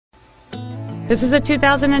This is a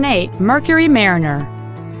 2008 Mercury Mariner.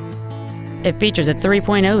 It features a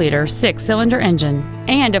 3.0-liter six-cylinder engine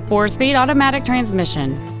and a 4-speed automatic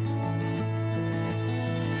transmission.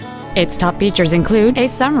 Its top features include a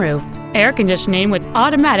sunroof, air conditioning with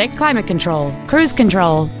automatic climate control, cruise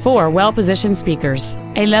control, 4 well-positioned speakers,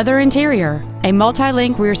 a leather interior, a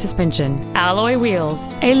multi-link rear suspension, alloy wheels,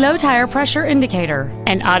 a low tire pressure indicator,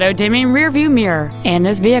 an auto-dimming rear-view mirror, and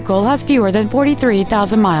this vehicle has fewer than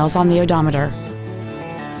 43,000 miles on the odometer.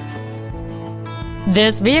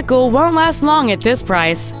 This vehicle won't last long at this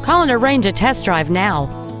price. Call and arrange a test drive now.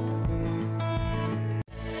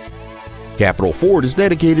 Capital Ford is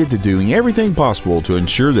dedicated to doing everything possible to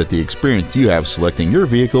ensure that the experience you have selecting your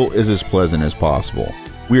vehicle is as pleasant as possible.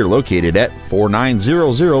 We are located at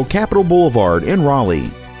 4900 Capital Boulevard in Raleigh.